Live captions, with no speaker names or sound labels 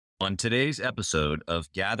On today's episode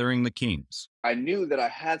of Gathering the Kings. I knew that I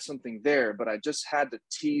had something there, but I just had to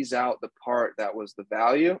tease out the part that was the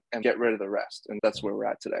value and get rid of the rest. And that's where we're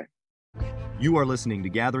at today. You are listening to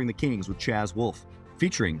Gathering the Kings with Chaz Wolf,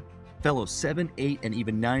 featuring fellow 7, 8, and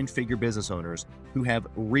even 9-figure business owners who have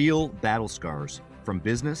real battle scars from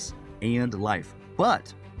business and life,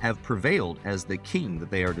 but have prevailed as the king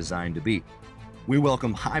that they are designed to be. We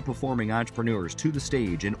welcome high-performing entrepreneurs to the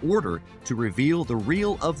stage in order to reveal the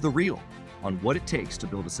real of the real on what it takes to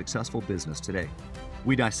build a successful business today.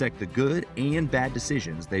 We dissect the good and bad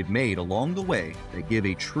decisions they've made along the way that give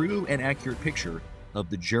a true and accurate picture of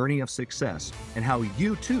the journey of success and how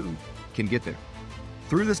you too can get there.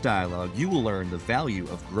 Through this dialogue, you will learn the value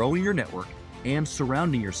of growing your network and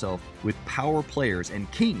surrounding yourself with power players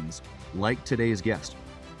and kings like today's guest.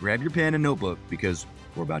 Grab your pen and notebook because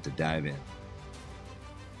we're about to dive in.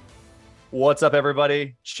 What's up,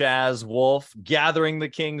 everybody? Chaz Wolf, Gathering the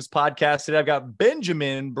Kings podcast. Today I've got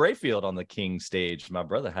Benjamin Brayfield on the King stage. My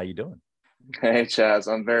brother, how you doing? Hey, Chaz.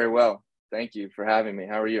 I'm very well. Thank you for having me.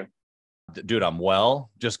 How are you? Dude, I'm well.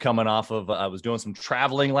 Just coming off of, I was doing some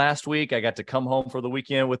traveling last week. I got to come home for the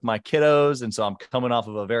weekend with my kiddos. And so I'm coming off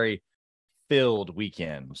of a very filled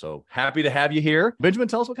weekend. So happy to have you here. Benjamin,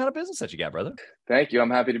 tell us what kind of business that you got, brother. Thank you. I'm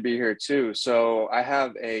happy to be here too. So I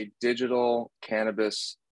have a digital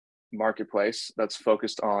cannabis marketplace that's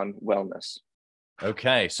focused on wellness.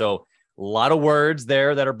 Okay. So a lot of words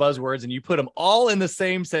there that are buzzwords, and you put them all in the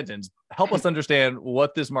same sentence. Help us understand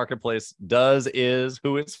what this marketplace does, is,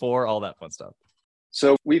 who it's for, all that fun stuff.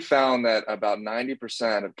 So we found that about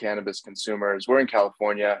 90% of cannabis consumers, we're in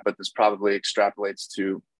California, but this probably extrapolates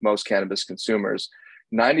to most cannabis consumers.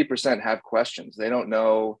 90% have questions. They don't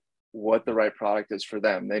know what the right product is for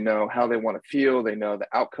them. They know how they want to feel. They know the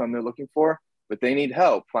outcome they're looking for, but they need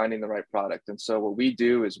help finding the right product. And so what we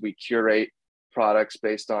do is we curate products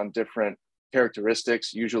based on different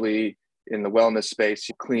characteristics, usually in the wellness space,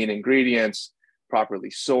 clean ingredients, properly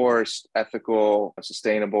sourced, ethical,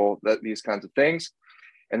 sustainable, these kinds of things.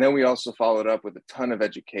 And then we also followed up with a ton of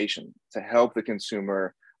education to help the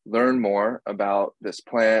consumer learn more about this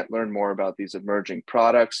plant, learn more about these emerging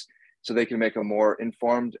products, so they can make a more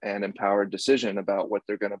informed and empowered decision about what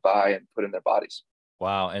they're going to buy and put in their bodies.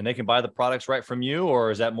 Wow. And they can buy the products right from you, or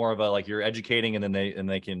is that more of a, like, you're educating and then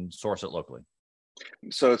they can source it locally?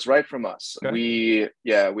 So it's right from us. Okay.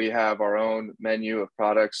 We have our own menu of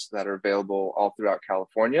products that are available all throughout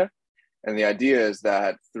California. And the idea is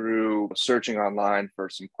that through searching online for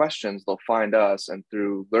some questions, they'll find us, and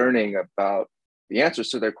through learning about the answers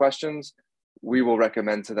to their questions, we will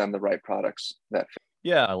recommend to them the right products that fit.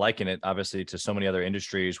 Yeah, I liken it obviously to so many other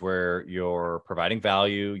industries where you're providing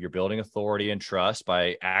value, you're building authority and trust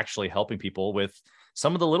by actually helping people with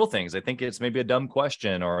some of the little things. I think it's maybe a dumb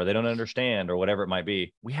question or they don't understand or whatever it might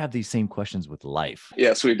be. We have these same questions with life.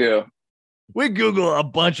 Yes, we do. We Google a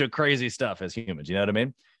bunch of crazy stuff as humans, you know what I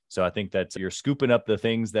mean? So I think that you're scooping up the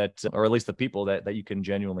things that, or at least the people that you can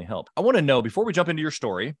genuinely help. I want to know, before we jump into your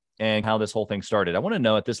story and how this whole thing started, I want to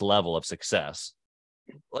know at this level of success,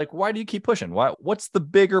 like, why do you keep pushing? What's the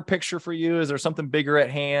bigger picture for you? Is there something bigger at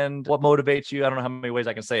hand? What motivates you? I don't know how many ways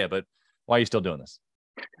I can say it, but why are you still doing this?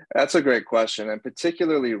 That's a great question. And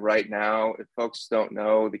particularly right now, if folks don't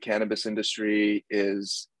know, the cannabis industry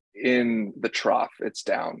is in the trough. It's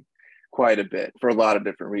down quite a bit for a lot of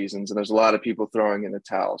different reasons. And there's a lot of people throwing in the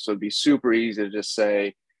towel. So it'd be super easy to just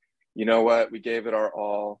say, you know what, we gave it our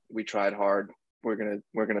all. We tried hard. We're going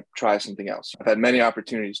to try something else. I've had many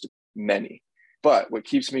opportunities, but what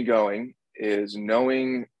keeps me going is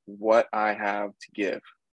knowing what I have to give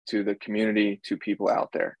to the community, to people out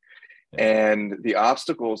there. Yeah. And the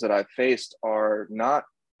obstacles that I've faced are not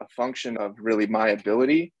a function of really my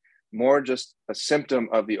ability, more just a symptom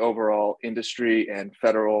of the overall industry and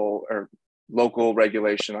federal or local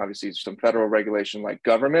regulation. Obviously, some federal regulation like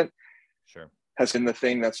government has been the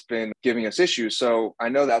thing that's been giving us issues. So I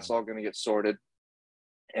know that's all going to get sorted.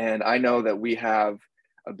 And I know that we have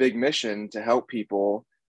a big mission to help people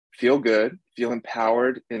feel good, feel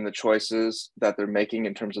empowered in the choices that they're making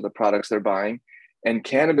in terms of the products they're buying. And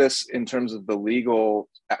cannabis, in terms of the legal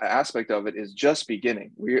aspect of it, is just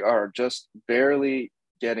beginning. We are just barely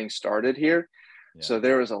getting started here. Yeah. So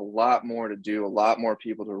there is a lot more to do, a lot more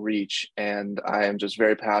people to reach. And I am just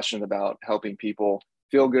very passionate about helping people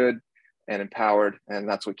feel good and empowered. And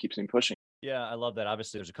that's what keeps me pushing. Yeah, I love that.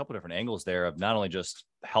 Obviously, there's a couple different angles there of not only just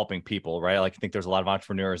helping people, right? Like, I think there's a lot of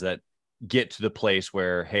entrepreneurs that get to the place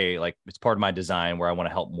where, hey, like, it's part of my design where I want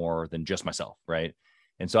to help more than just myself, right?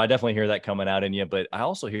 And so I definitely hear that coming out in you. But I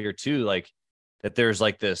also hear too, like, that there's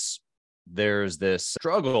like this there's this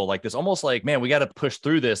struggle, like this almost like, man, we got to push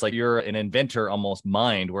through this. Like you're an inventor almost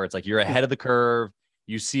mind, where it's like you're ahead of the curve.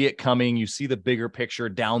 You see it coming. You see the bigger picture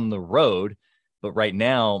down the road. But right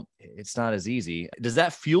now, it's not as easy. Does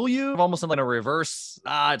that fuel you? Almost like a reverse,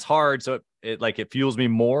 it's hard. So it fuels me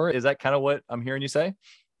more. Is that kind of what I'm hearing you say?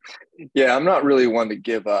 Yeah, I'm not really one to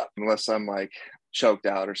give up unless I'm like choked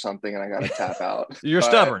out or something and I got to tap out. You're But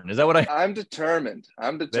stubborn. Is that what I'm determined.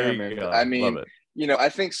 I'm There you determined. go. I Love mean, it. I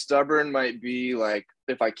think stubborn might be like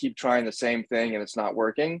if I keep trying the same thing and it's not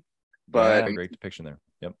working. But Yeah, great depiction there.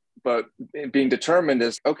 Yep. but being determined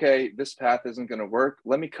is, okay, this path isn't going to work.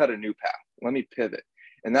 Let me cut a new path. Let me pivot.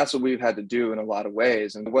 And that's what we've had to do in a lot of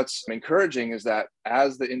ways. And what's encouraging is that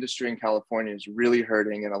as the industry in California is really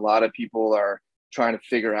hurting and a lot of people are trying to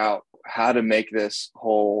figure out how to make this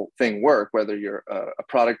whole thing work, whether you're a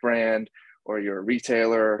product brand or you're a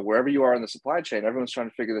retailer, wherever you are in the supply chain, everyone's trying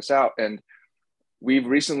to figure this out. And we've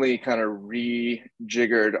recently kind of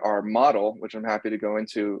rejiggered our model, which I'm happy to go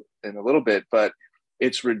into in a little bit, but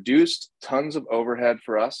it's reduced tons of overhead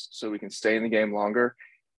for us so we can stay in the game longer.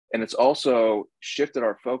 And it's also shifted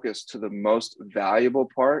our focus to the most valuable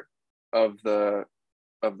part of the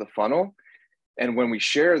funnel. And when we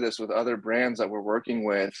share this with other brands that we're working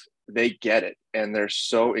with, they get it. And they're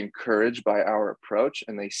so encouraged by our approach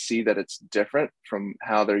and they see that it's different from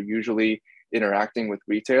how they're usually interacting with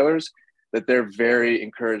retailers, that they're very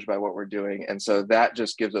encouraged by what we're doing. And so that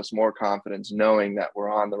just gives us more confidence knowing that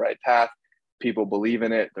we're on the right path. People believe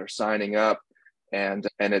in it, they're signing up, and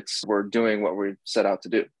we're doing what we set out to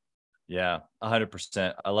do. Yeah,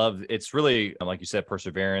 100%. I love it's really, like you said,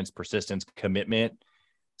 perseverance, persistence, commitment,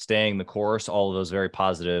 staying the course, all of those very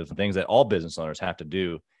positive things that all business owners have to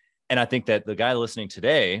do. And I think that the guy listening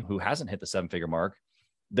today who hasn't hit the 7-figure mark,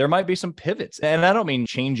 there might be some pivots. And I don't mean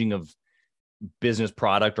changing of business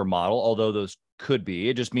product or model, although those could be.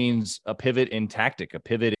 It just means a pivot in tactic, a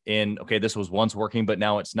pivot in, okay, this was once working, but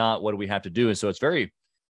now it's not. What do we have to do? And so it's very,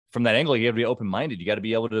 from that angle, you have to be open-minded. You got to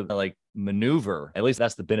be able to like maneuver. At least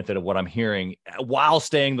that's the benefit of what I'm hearing while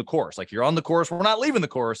staying the course. Like you're on the course, we're not leaving the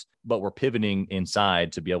course, but we're pivoting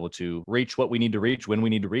inside to be able to reach what we need to reach when we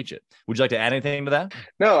need to reach it. Would you like to add anything to that?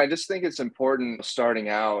 No, I just think it's important starting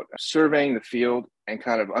out, surveying the field and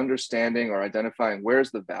kind of understanding or identifying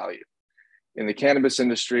where's the value. In the cannabis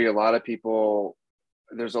industry, there's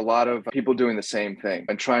a lot of people doing the same thing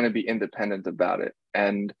and trying to be independent about it.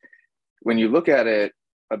 And when you look at it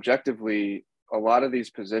objectively, a lot of these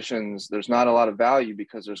positions, there's not a lot of value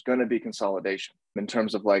because there's going to be consolidation in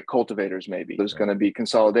terms of like cultivators, maybe. There's going to be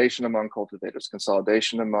consolidation among cultivators,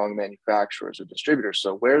 consolidation among manufacturers or distributors.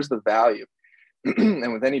 So where's the value?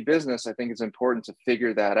 And with any business, I think it's important to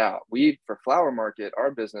figure that out. For Flower Market,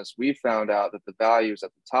 our business, we found out that the value is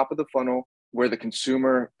at the top of the funnel where the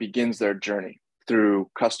consumer begins their journey through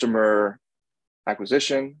customer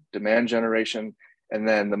acquisition, demand generation, and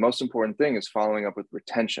then the most important thing is following up with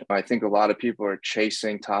retention. I think a lot of people are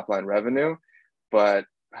chasing top line revenue, but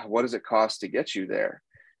what does it cost to get you there?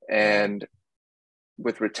 And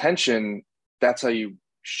with retention, that's how you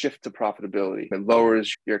shift to profitability. It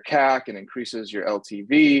lowers your CAC and increases your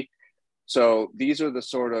LTV. So these are the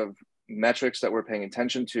sort of metrics that we're paying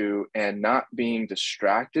attention to, and not being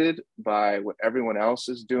distracted by what everyone else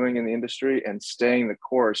is doing in the industry and staying the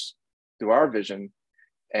course through our vision.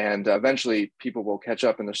 And eventually people will catch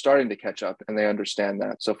up, and they're starting to catch up and they understand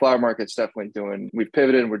that. So Flower Market's definitely we've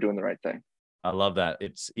pivoted and we're doing the right thing. I love that.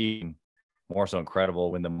 It's even more so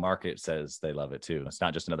incredible when the market says they love it too. It's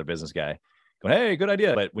not just another business guy going, hey, good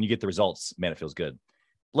idea. But when you get the results, man, it feels good.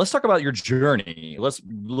 Let's talk about your journey. Let's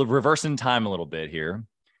reverse in time a little bit here.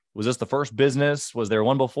 Was this the first business? Was there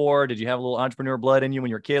one before? Did you have a little entrepreneur blood in you when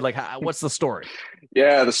you were a kid? Like, what's the story?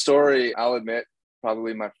 Yeah, the story, I'll admit,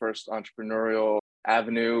 probably my first entrepreneurial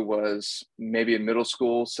avenue was maybe in middle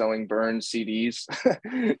school, selling burned CDs,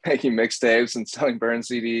 making mixtapes and selling burned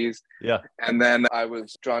CDs. Yeah. And then I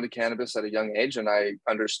was drawn to cannabis at a young age, and I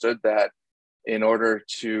understood that in order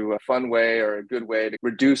to a fun way or a good way to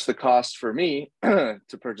reduce the cost for me to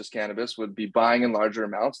purchase cannabis would be buying in larger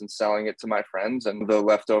amounts and selling it to my friends. And the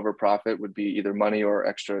leftover profit would be either money or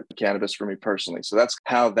extra cannabis for me personally. So that's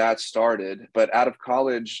how that started. But out of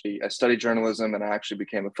college, I studied journalism and I actually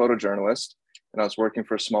became a photojournalist. And I was working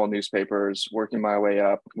for small newspapers, working my way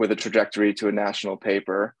up with a trajectory to a national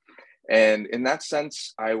paper. And in that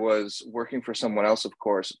sense, I was working for someone else, of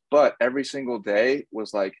course, but every single day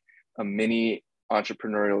was like a mini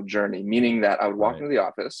entrepreneurial journey, meaning that I would walk into the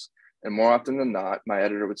office, and more often than not, my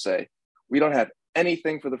editor would say, we don't have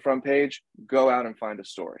anything for the front page, go out and find a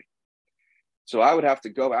story. So I would have to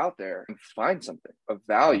go out there and find something of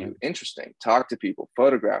value, interesting, talk to people,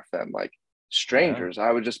 photograph them, like strangers.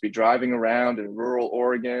 I would just be driving around in rural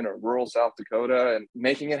Oregon or rural South Dakota and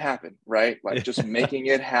making it happen, right? Like just making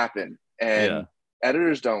it happen. And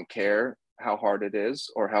editors don't care how hard it is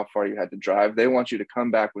or how far you had to drive. They want you to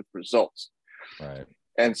come back with results. Right.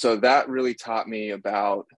 And so that really taught me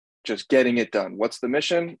about just getting it done. What's the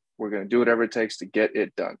mission? We're going to do whatever it takes to get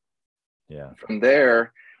it done. Yeah. From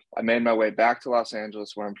there, I made my way back to Los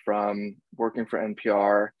Angeles, where I'm from, working for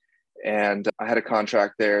NPR. And I had a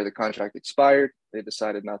contract there. The contract expired. They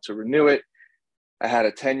decided not to renew it. I had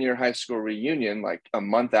a 10-year high school reunion like a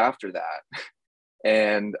month after that.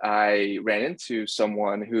 And I ran into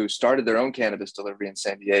someone who started their own cannabis delivery in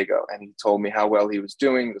San Diego. And he told me how well he was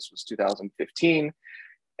doing. This was 2015.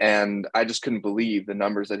 And I just couldn't believe the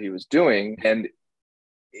numbers that he was doing. And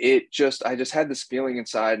I just had this feeling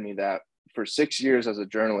inside me that for 6 years as a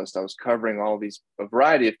journalist, I was covering a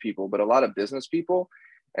variety of people, but a lot of business people,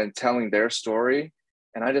 and telling their story.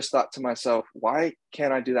 And I just thought to myself, why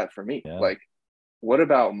can't I do that for me? Like, what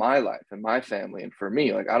about my life and my family? And for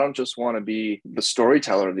me, like, I don't just want to be the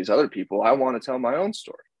storyteller of these other people. I want to tell my own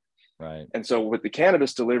story. Right. And so with the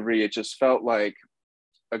cannabis delivery, it just felt like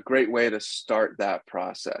a great way to start that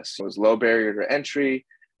process. It was low barrier to entry.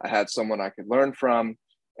 I had someone I could learn from.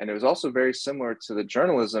 And it was also very similar to the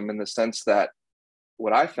journalism in the sense that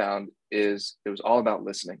what I found is it was all about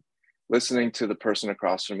listening to the person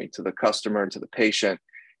across from me, to the customer, to the patient,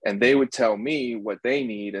 and they would tell me what they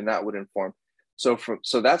need, and that would inform. So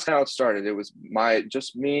that's how it started. It was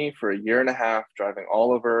just me for a year and a half, driving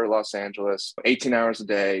all over Los Angeles, 18 hours a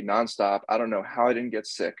day, nonstop. I don't know how I didn't get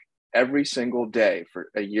sick every single day for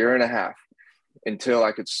a year and a half until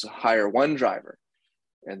I could hire one driver.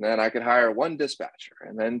 And then I could hire one dispatcher,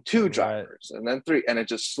 and then two drivers, and then three. And it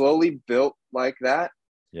just slowly built like that.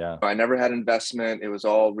 Yeah. I never had investment. It was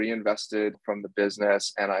all reinvested from the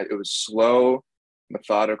business. And it was slow,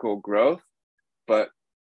 methodical growth, but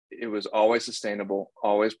it was always sustainable,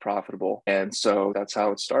 always profitable. And so that's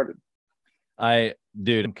how it started.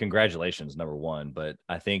 Dude, congratulations, number one. But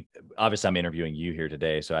I think obviously I'm interviewing you here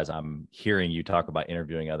today. So as I'm hearing you talk about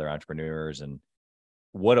interviewing other entrepreneurs, and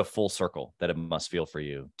what a full circle that it must feel for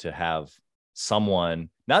you to have someone,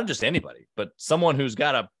 not just anybody, but someone who's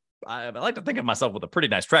got I like to think of myself with a pretty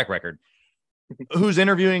nice track record, who's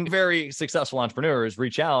interviewing very successful entrepreneurs,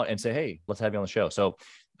 reach out and say, hey, let's have you on the show. So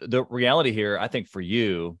the reality here, I think for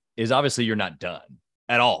you, is obviously you're not done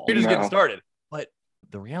at all. You're just getting started. But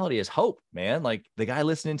the reality is hope, man. Like the guy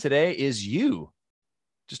listening today is you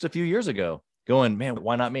just a few years ago going, man,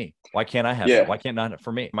 why not me? Why can't I have it? Why can't not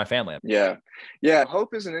for me, my family? Yeah.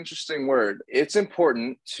 Hope is an interesting word. It's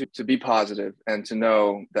important to be positive and to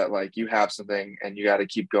know that like you have something and you got to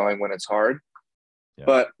keep going when it's hard. Yeah.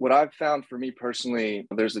 But what I've found for me personally,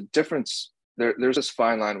 there's a difference. There's this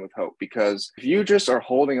fine line with hope, because if you just are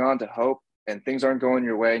holding on to hope and things aren't going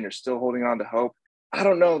your way and you're still holding on to hope, I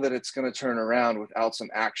don't know that it's going to turn around without some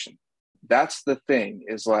action. That's the thing,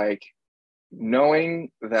 is like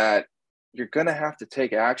knowing that you're going to have to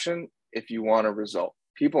take action if you want a result.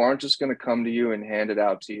 People aren't just going to come to you and hand it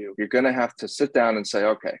out to you. You're going to have to sit down and say,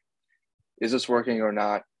 okay, is this working or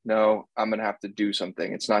not? No, I'm going to have to do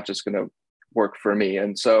something. It's not just going to work for me.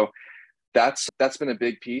 And so that's been a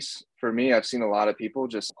big piece for me. I've seen a lot of people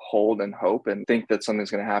just hold and hope and think that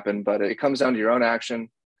something's going to happen, but it comes down to your own action.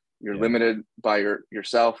 You're limited by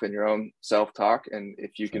yourself and your own self-talk. And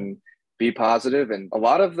if you can be positive, and a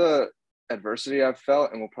lot of the adversity I've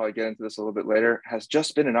felt, and we'll probably get into this a little bit later, has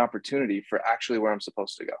just been an opportunity for actually where I'm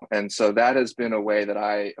supposed to go. And so that has been a way that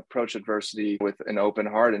I approach adversity, with an open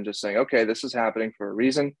heart and just saying, okay, this is happening for a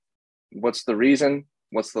reason. What's the reason?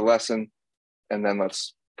 What's the lesson? And then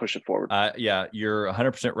let's push it forward. Yeah, you're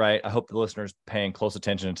 100% right. I hope the listeners paying close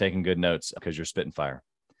attention and taking good notes, because you're spitting fire.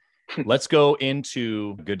 Let's go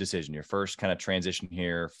into good decision. Your first kind of transition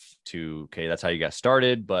here to, okay, that's how you got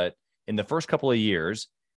started. But in the first couple of years,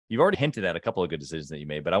 you've already hinted at a couple of good decisions that you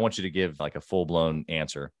made, but I want you to give like a full-blown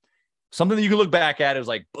answer. Something that you can look back at. It was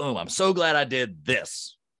like, boom, I'm so glad I did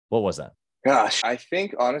this. What was that? Gosh, I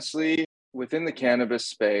think honestly, within the cannabis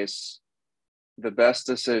space, the best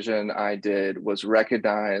decision I did was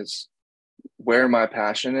recognize where my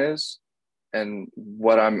passion is and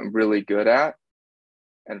what I'm really good at,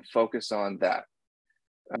 and focus on that.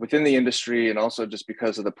 Within the industry, and also just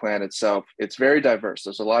because of the plant itself, it's very diverse.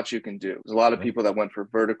 There's a lot you can do. There's a lot of people that went for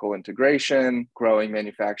vertical integration, growing,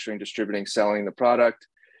 manufacturing, distributing, selling the product.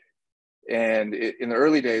 And in the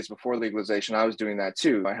early days before legalization, I was doing that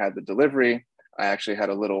too. I had the delivery. I actually had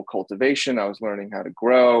a little cultivation. I was learning how to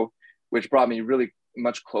grow, which brought me really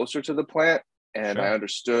much closer to the plant. And I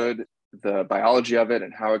understood the biology of it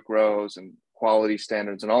and how it grows and quality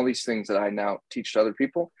standards and all these things that I now teach to other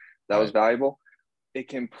people. that was valuable. It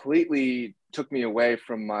completely took me away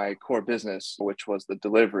from my core business, which was the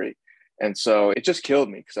delivery. And so it just killed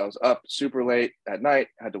me because I was up super late at night,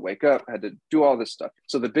 had to wake up, had to do all this stuff.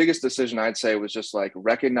 So the biggest decision I'd say was just like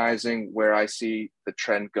recognizing where I see the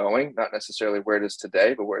trend going, not necessarily where it is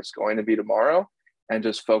today, but where it's going to be tomorrow, and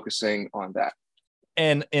just focusing on that.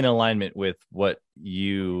 And in alignment with what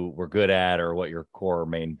you were good at or what your core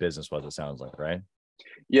main business was, it sounds like, right?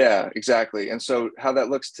 Yeah, exactly. And so how that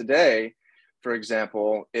looks today, for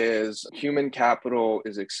example, is human capital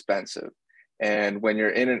is expensive. And when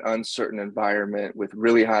you're in an uncertain environment with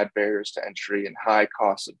really high barriers to entry and high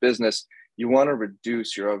costs of business, you want to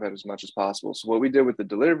reduce your overhead as much as possible. So what we did with the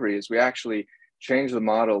delivery is we actually changed the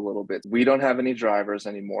model a little bit. We don't have any drivers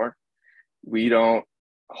anymore. We don't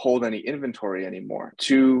hold any inventory anymore.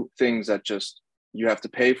 Two things that just you have to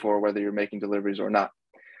pay for whether you're making deliveries or not.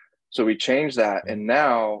 So we changed that. And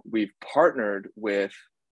now we've partnered with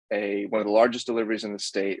one of the largest deliveries in the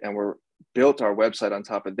state, and we're built our website on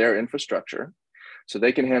top of their infrastructure so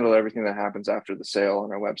they can handle everything that happens after the sale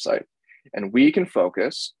on our website. And we can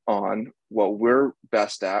focus on what we're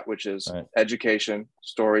best at, which is education,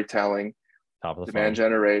 storytelling, demand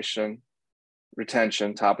generation,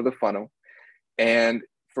 retention, top of the funnel. And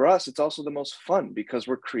for us, it's also the most fun because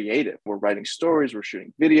we're creative. We're writing stories, we're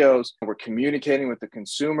shooting videos, we're communicating with the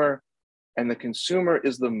consumer. And the consumer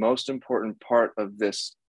is the most important part of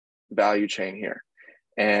this value chain here.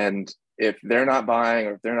 And if they're not buying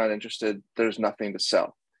or if they're not interested, there's nothing to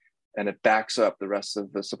sell. And it backs up the rest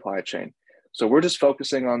of the supply chain. So we're just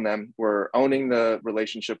focusing on them. We're owning the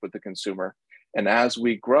relationship with the consumer. And as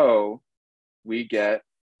we grow, we get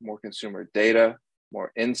more consumer data,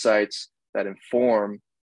 more insights that inform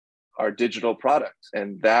our digital products.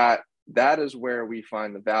 And that is where we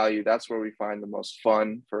find the value. That's where we find the most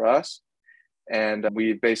fun for us. And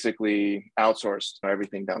we basically outsourced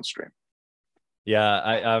everything downstream. Yeah,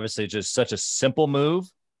 I obviously just such a simple move,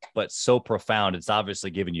 but so profound. It's obviously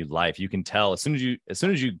giving you life. You can tell as soon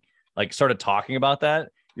as you like started talking about that,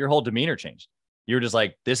 your whole demeanor changed. You're just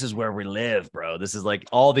like, this is where we live, bro. This is like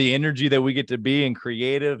all the energy that we get to be in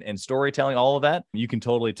creative and storytelling, all of that. You can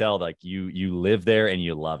totally tell like you live there and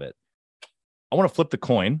you love it. I want to flip the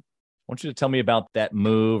coin. I want you to tell me about that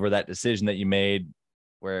move or that decision that you made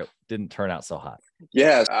where it didn't turn out so hot.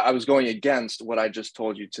 Yes, I was going against what I just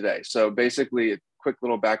told you today. So basically, a quick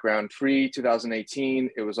little background, pre-2018,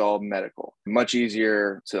 it was all medical, much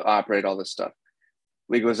easier to operate all this stuff.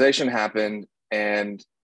 Legalization happened and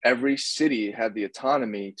every city had the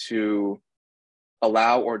autonomy to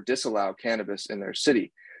allow or disallow cannabis in their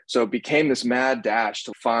city. So it became this mad dash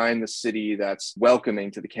to find the city that's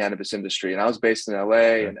welcoming to the cannabis industry. And I was based in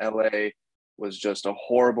LA, and LA was just a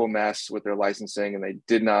horrible mess with their licensing and they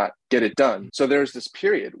did not get it done. So there's this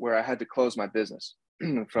period where I had to close my business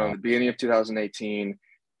from the beginning of 2018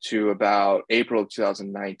 to about April of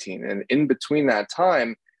 2019. And in between that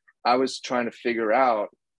time, I was trying to figure out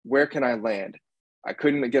where can I land? I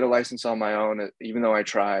couldn't get a license on my own, even though I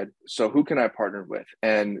tried. So who can I partner with?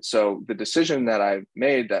 And so the decision that I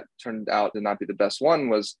made that turned out to not be the best one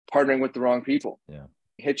was partnering with the wrong people. Yeah.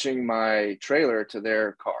 Hitching my trailer to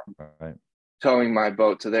their car, towing my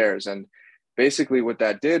boat to theirs. And basically what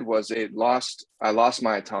that did was I lost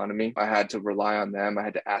my autonomy. I had to rely on them. I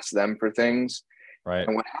had to ask them for things. Right.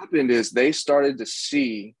 And what happened is they started to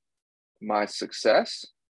see my success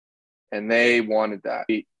and they wanted that.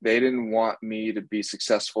 They didn't want me to be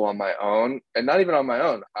successful on my own, and not even on my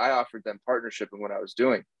own. I offered them partnership in what I was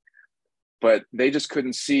doing, but they just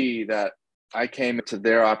couldn't see that I came into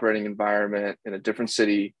their operating environment in a different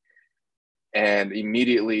city and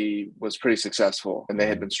immediately was pretty successful, and they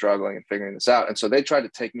had been struggling and figuring this out. And so they tried to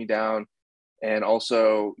take me down, and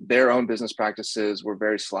also their own business practices were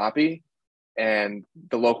very sloppy, and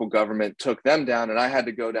the local government took them down, and I had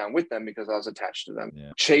to go down with them because I was attached to them.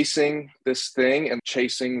 Yeah. Chasing this thing and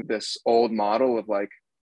chasing this old model of like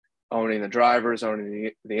owning the drivers,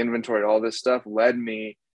 owning the inventory, all this stuff led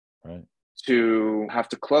me to have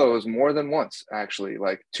to close more than once, actually,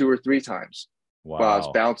 like 2 or 3 times. Wow. While I was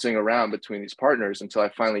bouncing around between these partners until I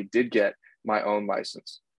finally did get my own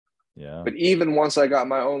license. Yeah. But even once I got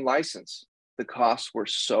my own license, the costs were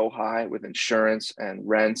so high with insurance and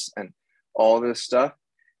rents and all this stuff.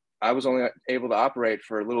 I was only able to operate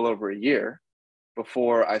for a little over a year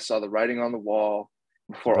before I saw the writing on the wall,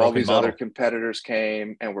 before all these other competitors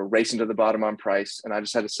came and were racing to the bottom on price. And I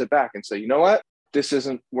just had to sit back and say, you know what? This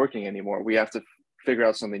isn't working anymore. We have to figure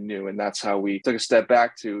out something new. And that's how we took a step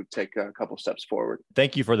back to take a couple steps forward.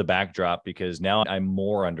 Thank you for the backdrop, because now I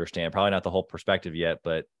more understand, probably not the whole perspective yet,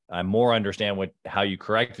 but I more understand how you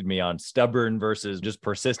corrected me on stubborn versus just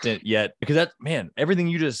persistent yet, because that, man, everything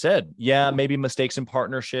you just said, yeah, maybe mistakes in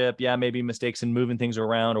partnership. Yeah, maybe mistakes in moving things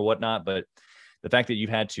around or whatnot. But the fact that you've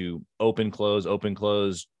had to open,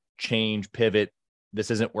 close, change, pivot, this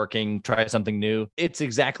isn't working, try something new. It's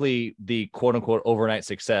exactly the quote unquote overnight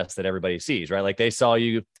success that everybody sees, right? Like they saw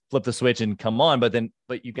you flip the switch and come on, but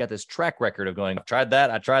you've got this track record of going, I tried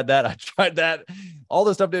that. All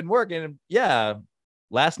this stuff didn't work. And yeah,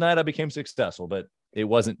 last night I became successful, but it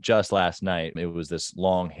wasn't just last night. It was this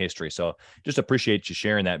long history. So just appreciate you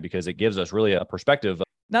sharing that, because it gives us really a perspective of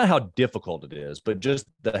not how difficult it is, but just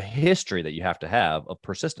the history that you have to have of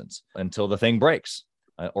persistence until the thing breaks.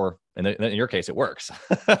 Or in your case, it works.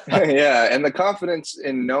 Yeah. And the confidence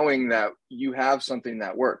in knowing that you have something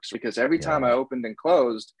that works, because every time I opened and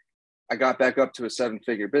closed, I got back up to a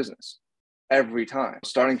 7-figure business every time,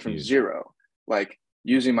 starting from zero, like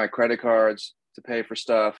using my credit cards to pay for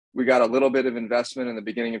stuff. We got a little bit of investment in the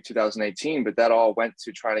beginning of 2018, but that all went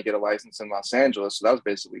to trying to get a license in Los Angeles. So that was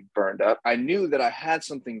basically burned up. I knew that I had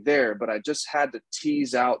something there, but I just had to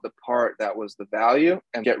tease out the part that was the value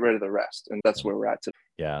and get rid of the rest. And that's where we're at today.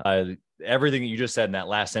 Yeah. Everything that you just said in that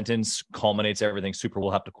last sentence culminates everything super.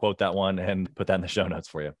 We'll have to quote that one and put that in the show notes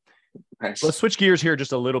for you. Nice. Let's switch gears here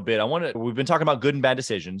just a little bit. We've been talking about good and bad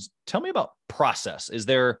decisions. Tell me about process.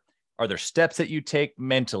 Are there steps that you take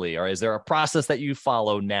mentally, or is there a process that you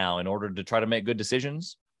follow now in order to try to make good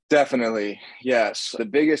decisions? Definitely. Yes. The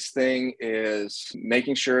biggest thing is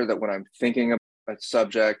making sure that when I'm thinking of a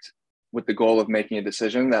subject with the goal of making a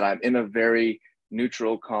decision, that I'm in a very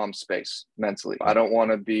neutral, calm space mentally. I don't want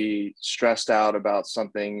to be stressed out about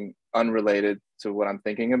something unrelated to what I'm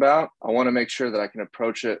thinking about. I want to make sure that I can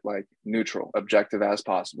approach it like neutral, objective as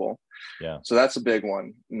possible. Yeah. So that's a big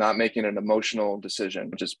one, not making an emotional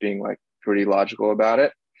decision, just being like pretty logical about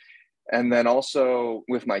it. And then also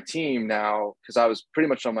with my team now, because I was pretty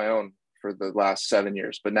much on my own for the last 7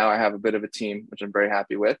 years, but now I have a bit of a team, which I'm very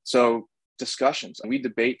happy with. So discussions, we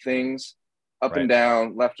debate things up and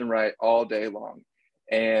down, left and right, all day long.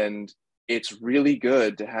 And it's really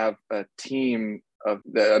good to have a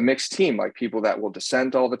mixed team, like people that will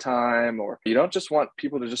dissent all the time, or you don't just want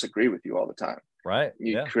people to just agree with you all the time. Right.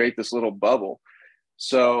 You create this little bubble.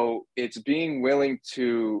 So it's being willing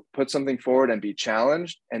to put something forward and be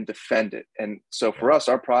challenged and defend it. And so for us,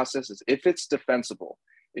 our process is, if it's defensible,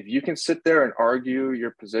 if you can sit there and argue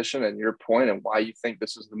your position and your point and why you think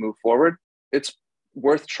this is the move forward, it's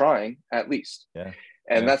worth trying at least. Yeah.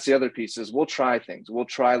 And that's the other piece, is we'll try things. We'll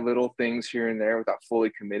try little things here and there without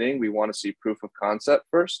fully committing. We want to see proof of concept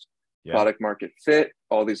first, product market fit,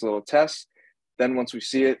 all these little tests. Then once we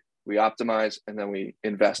see it, we optimize, and then we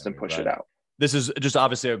invest and push it out. This is just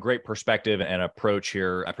obviously a great perspective and approach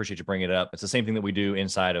here. I appreciate you bringing it up. It's the same thing that we do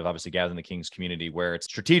inside of obviously Gathering the Kings community, where it's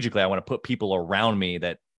strategically, I want to put people around me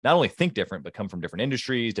that not only think different, but come from different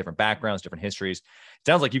industries, different backgrounds, different histories. It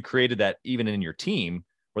sounds like you've created that even in your team,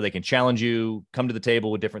 where they can challenge you, come to the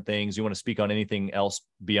table with different things. You want to speak on anything else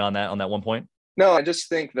beyond that on that one point? No, I just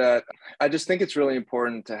think it's really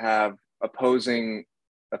important to have opposing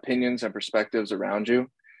opinions and perspectives around you.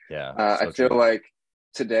 Yeah. I feel like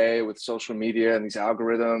today with social media and these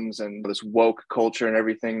algorithms and this woke culture and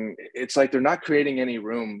everything, it's like they're not creating any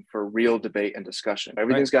room for real debate and discussion.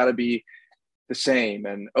 Everything's got to be the same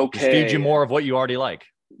and okay. Just feed you more of what you already like.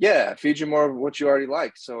 Yeah, feed you more of what you already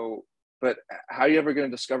like. So, but how are you ever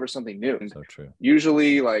going to discover something new? So true.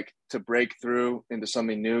 Usually, like, to break through into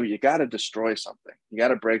something new, you got to destroy something. You got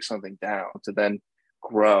to break something down to then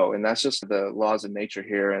grow. And that's just the laws of nature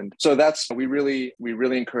here. And so we really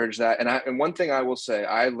encourage that. And one thing I will say,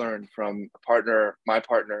 I learned from my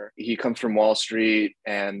partner, he comes from Wall Street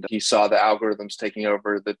and he saw the algorithms taking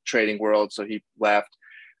over the trading world. So he left.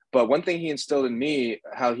 But one thing he instilled in me,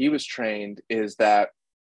 how he was trained, is that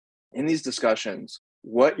in these discussions,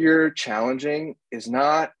 what you're challenging is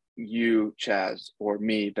not you, Chaz, or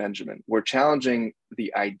me, Benjamin. We're challenging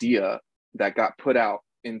the idea that got put out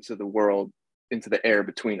into the world, into the air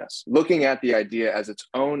between us, looking at the idea as its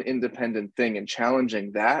own independent thing and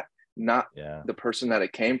challenging that, not the person that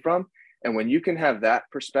it came from. And when you can have that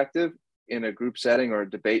perspective in a group setting or a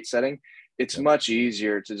debate setting, it's much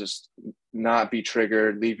easier to just not be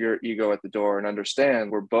triggered, leave your ego at the door, and understand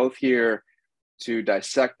we're both here to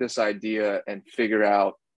dissect this idea and figure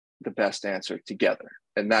out the best answer together.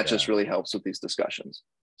 And that just really helps with these discussions.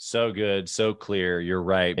 So good. So clear. You're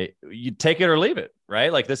right. You take it or leave it,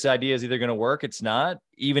 right? Like, this idea is either going to work. It's not.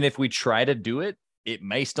 Even if we try to do it, it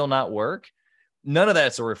may still not work. none of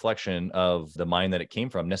that's a reflection of the mind that it came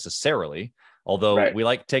from necessarily. Although Right. we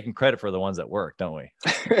like taking credit for the ones that work, don't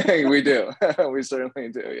we? We do. We certainly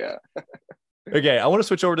do. Yeah. Okay. I want to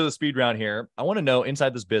switch over to the speed round here. I want to know,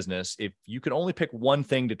 inside this business, if you could only pick one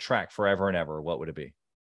thing to track forever and ever, what would it be?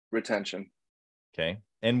 Retention. Okay.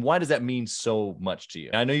 And why does that mean so much to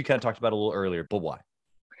you? I know you kind of talked about it a little earlier, but why?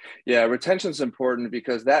 Yeah, retention is important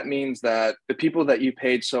because that means that the people that you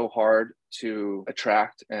paid so hard to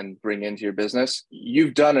attract and bring into your business,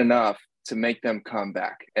 you've done enough to make them come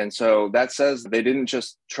back. And so that says they didn't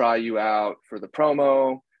just try you out for the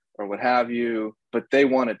promo or what have you, but they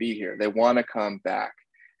want to be here. They want to come back.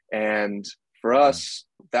 And for us,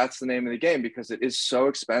 that's the name of the game, because it is so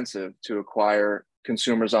expensive to acquire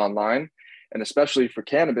consumers online. And especially for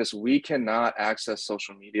cannabis, we cannot access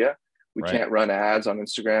social media. We can't run ads on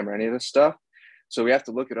Instagram or any of this stuff. So we have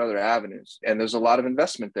to look at other avenues. And there's a lot of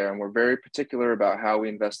investment there. And we're very particular about how we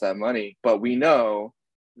invest that money. But we know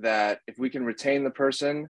that if we can retain the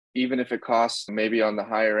person, even if it costs maybe on the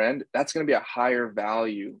higher end, that's going to be a higher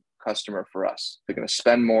value customer for us. They're going to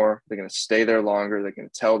spend more. They're going to stay there longer. They're going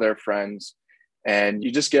to tell their friends. And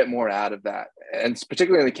you just get more out of that. And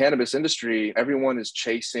particularly in the cannabis industry, everyone is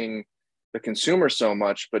chasing the consumer so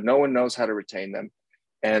much, but no one knows how to retain them.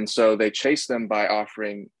 And so they chase them by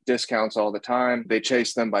offering discounts all the time. They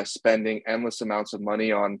chase them by spending endless amounts of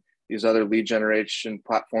money on these other lead generation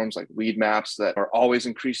platforms like lead maps that are always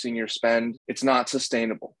increasing your spend. It's not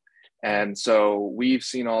sustainable. And so we've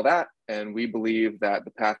seen all that. And we believe that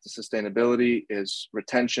the path to sustainability is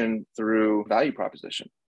retention through value proposition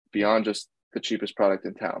beyond just the cheapest product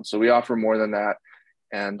in town. So we offer more than that.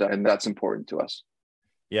 And that's important to us.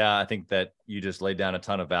 Yeah, I think that you just laid down a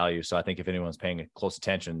ton of value. So I think if anyone's paying close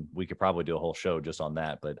attention, we could probably do a whole show just on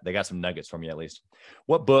that. But they got some nuggets from you at least.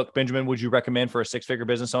 What book, Benjamin, would you recommend for a six-figure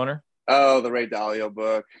business owner? Oh, the Ray Dalio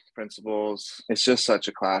book, Principles. It's just such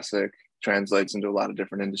a classic. Translates into a lot of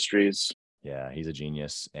different industries. Yeah, he's a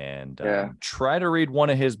genius. And try to read one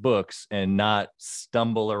of his books and not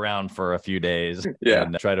stumble around for a few days.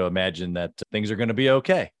 And try to imagine that things are going to be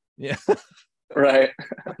okay. Yeah. Right.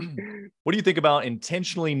 What do you think about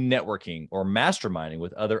intentionally networking or masterminding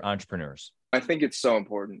with other entrepreneurs? I think it's so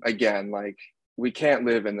important. Again, like, we can't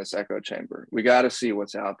live in this echo chamber. We got to see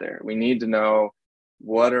what's out there. We need to know,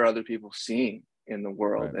 what are other people seeing in the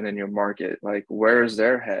world and in your market? Like, where's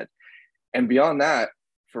their head? And beyond that,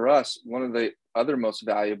 for us, one of the other most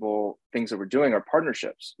valuable things that we're doing are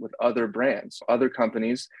partnerships with other brands, other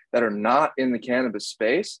companies that are not in the cannabis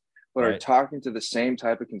space, but are talking to the same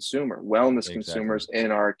type of consumer, wellness consumers in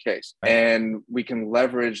our case. And we can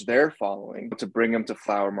leverage their following to bring them to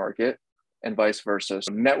flower market and vice versa.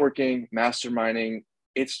 So networking, masterminding,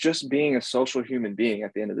 it's just being a social human being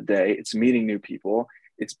at the end of the day. It's meeting new people.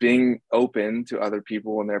 It's being open to other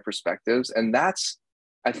people and their perspectives. And that's,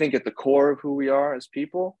 I think, at the core of who we are as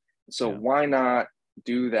people. So why not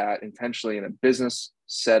do that intentionally in a business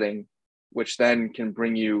setting, which then can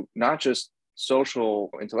bring you not just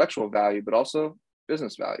social, intellectual value, but also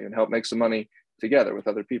business value, and help make some money together with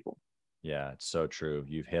other people. Yeah, it's so true.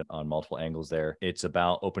 You've hit on multiple angles there. It's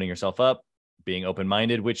about opening yourself up, being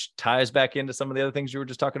open-minded, which ties back into some of the other things you were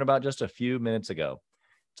just talking about just a few minutes ago.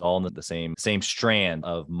 It's all in the same strand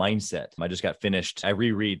of mindset. I just got finished. I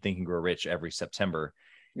reread Think and Grow Rich every September.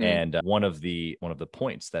 And one of the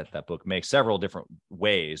points that book makes, several different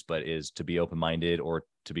ways, but is to be open-minded or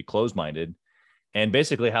to be closed-minded. And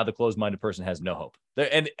basically how the closed-minded person has no hope.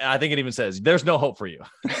 And I think it even says there's no hope for you.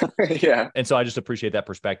 Yeah. And so I just appreciate that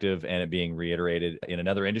perspective and it being reiterated in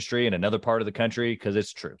another industry, in another part of the country, because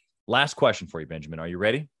it's true. Last question for you, Benjamin. Are you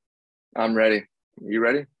ready? I'm ready. You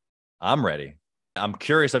ready? I'm ready. I'm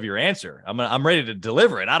curious of your answer. I'm ready to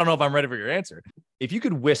deliver it. I don't know if I'm ready for your answer. If you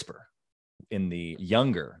could whisper in the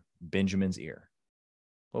younger Benjamin's ear,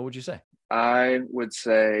 what would you say? I would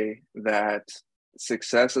say that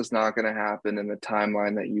success is not going to happen in the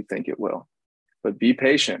timeline that you think it will, but be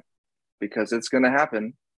patient, because it's going to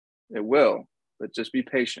happen. It will, but just be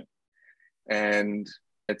patient. And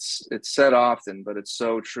it's said often, but it's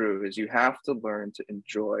so true, is you have to learn to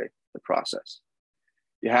enjoy the process.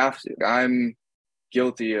 You have to. I'm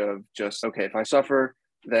guilty of just, okay, if I suffer,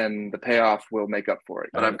 then the payoff will make up for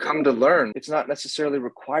it. But I've come to learn it's not necessarily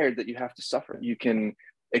required that you have to suffer. You can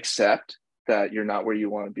accept that you're not where you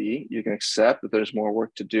want to be. You can accept that there's more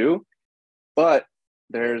work to do, but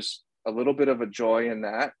there's a little bit of a joy in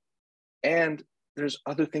that. And there's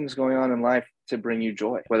other things going on in life to bring you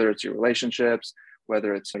joy, whether it's your relationships,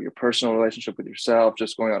 whether it's your personal relationship with yourself,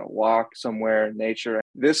 just going on a walk somewhere in nature.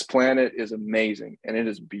 This planet is amazing and it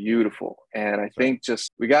is beautiful. And I think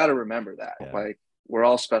just, we got to remember that. Like, we're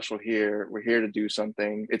all special here. We're here to do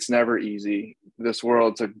something. It's never easy. This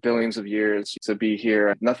world took billions of years to be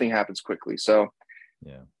here. Nothing happens quickly. So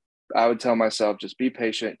yeah, I would tell myself, just be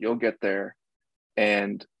patient. You'll get there.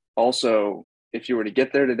 And also, if you were to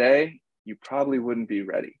get there today, you probably wouldn't be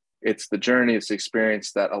ready. It's the journey, it's the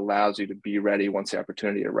experience that allows you to be ready once the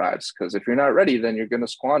opportunity arrives. Because if you're not ready, then you're going to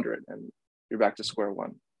squander it and you're back to square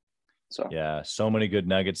one. So yeah, so many good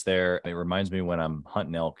nuggets there. It reminds me when I'm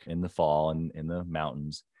hunting elk in the fall and in the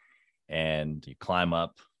mountains, and you climb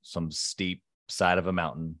up some steep side of a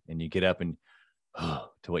mountain and you get up and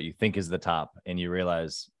to what you think is the top, and you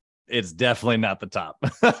realize it's definitely not the top.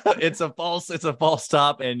 It's a false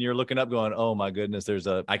top, and you're looking up going, oh my goodness,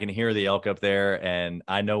 I can hear the elk up there, and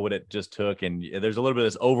I know what it just took. And there's a little bit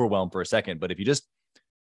of this overwhelm for a second, but if you just,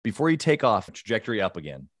 before you take off, trajectory up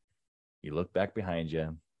again, you look back behind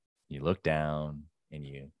you, you look down, and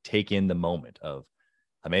you take in the moment of,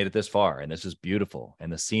 I made it this far, and this is beautiful, and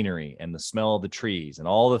the scenery and the smell of the trees and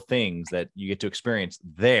all the things that you get to experience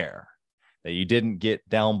there that you didn't get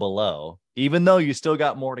down below, even though you still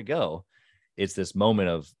got more to go. It's this moment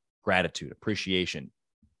of gratitude, appreciation.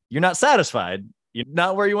 You're not satisfied. You're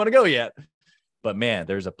not where you want to go yet, but man,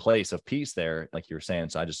 there's a place of peace there, like you were saying.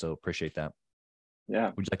 So I just so appreciate that.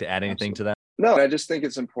 Yeah. Would you like to add anything to that? No, I just think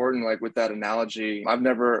it's important. Like with that analogy, I've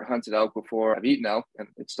never hunted elk before. I've eaten elk and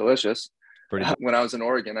it's delicious. When I was in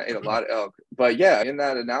Oregon, I ate a lot of elk. But yeah, in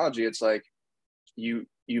that analogy, it's like you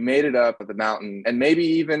made it up the mountain. And maybe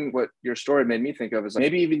even what your story made me think of is like,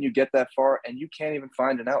 maybe even you get that far and you can't even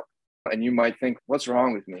find an elk. And you might think, what's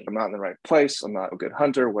wrong with me? I'm not in the right place. I'm not a good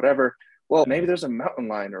hunter, whatever. Well, maybe there's a mountain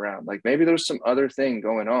lion around. Like maybe there's some other thing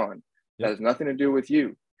going on that has nothing to do with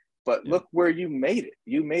you. But look where you made it.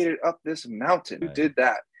 You made it up this mountain. You did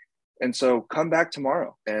that. And so come back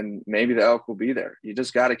tomorrow and maybe the elk will be there. You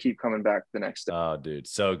just got to keep coming back the next day. Oh, dude,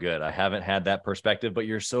 so good. I haven't had that perspective, but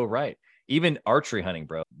you're so right. Even archery hunting,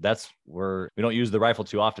 bro, that's where we don't use the rifle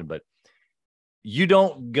too often, but you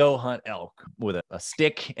don't go hunt elk with a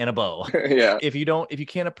stick and a bow. Yeah. If you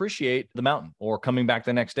can't appreciate the mountain or coming back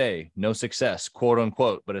the next day, no success, quote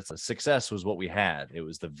unquote, but it's a success was what we had. It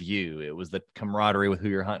was the view. It was the camaraderie with who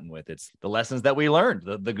you're hunting with. It's the lessons that we learned,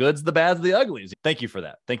 the goods, the bads, the uglies. Thank you for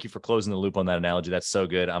that. Thank you for closing the loop on that analogy. That's so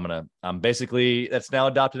good. I'm basically, that's now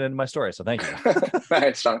adopted into my story. So thank you.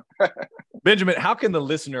 Thanks, Sean. Benjamin, how can the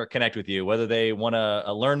listener connect with you, whether they want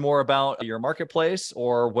to learn more about your marketplace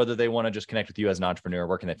or whether they want to just connect with you as an entrepreneur?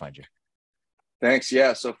 Where can they find you? Thanks.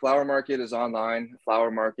 Yeah. So Flower Market is online,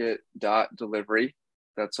 flowermarket.delivery.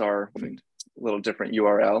 That's our little different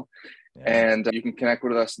URL. Yeah. And you can connect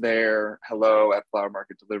with us there. Hello at Flower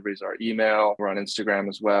Market Delivery is our email. We're on Instagram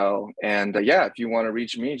as well. And if you want to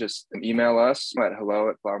reach me, just email us at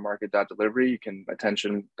hello@flowermarket.delivery. You can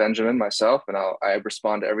attention Benjamin, myself, and I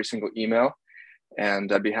respond to every single email.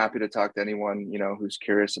 And I'd be happy to talk to anyone, who's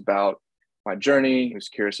curious about my journey, who's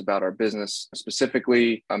curious about our business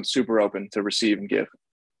specifically. I'm super open to receive and give.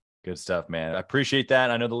 Good stuff, man. I appreciate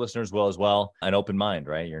that. I know the listeners will as well. An open mind,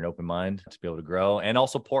 right? You're an open mind to be able to grow and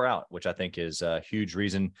also pour out, which I think is a huge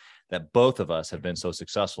reason that both of us have been so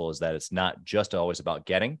successful, is that it's not just always about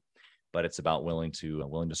getting, but it's about willing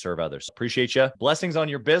to serve others. Appreciate you. Blessings on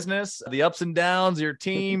your business, the ups and downs, your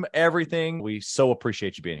team, everything. We so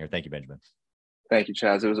appreciate you being here. Thank you, Benjamin. Thank you,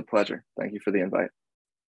 Chaz. It was a pleasure. Thank you for the invite.